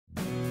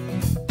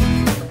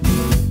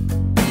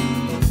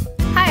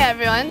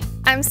everyone!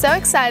 I'm so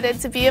excited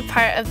to be a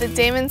part of the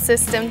Damon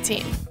System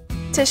team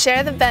to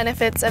share the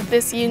benefits of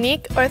this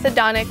unique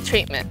orthodontic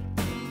treatment.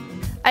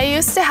 I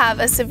used to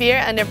have a severe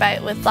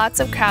underbite with lots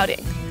of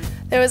crowding.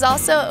 There was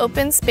also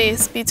open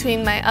space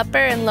between my upper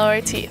and lower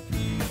teeth,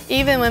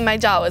 even when my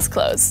jaw was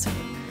closed.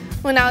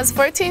 When I was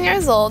 14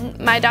 years old,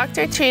 my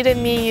doctor treated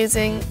me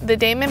using the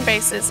Damon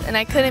Braces, and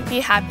I couldn't be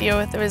happier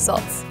with the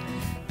results.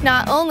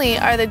 Not only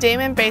are the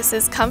Damon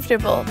Braces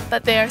comfortable,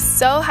 but they are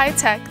so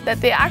high-tech that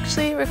they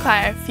actually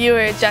require fewer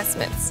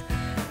adjustments,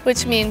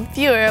 which mean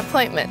fewer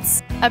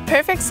appointments. A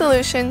perfect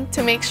solution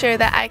to make sure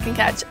that I can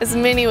catch as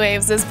many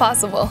waves as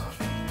possible.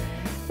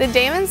 The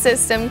Damon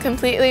System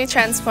completely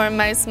transformed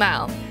my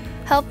smile,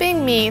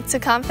 helping me to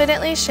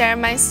confidently share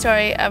my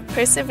story of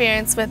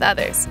perseverance with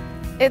others.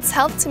 It's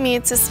helped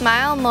me to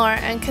smile more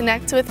and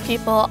connect with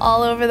people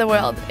all over the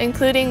world,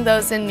 including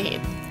those in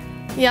need.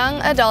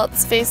 Young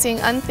adults facing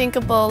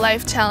unthinkable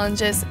life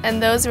challenges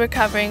and those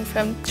recovering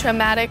from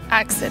traumatic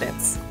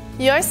accidents.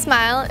 Your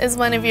smile is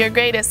one of your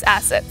greatest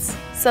assets,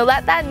 so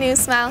let that new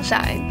smile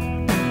shine.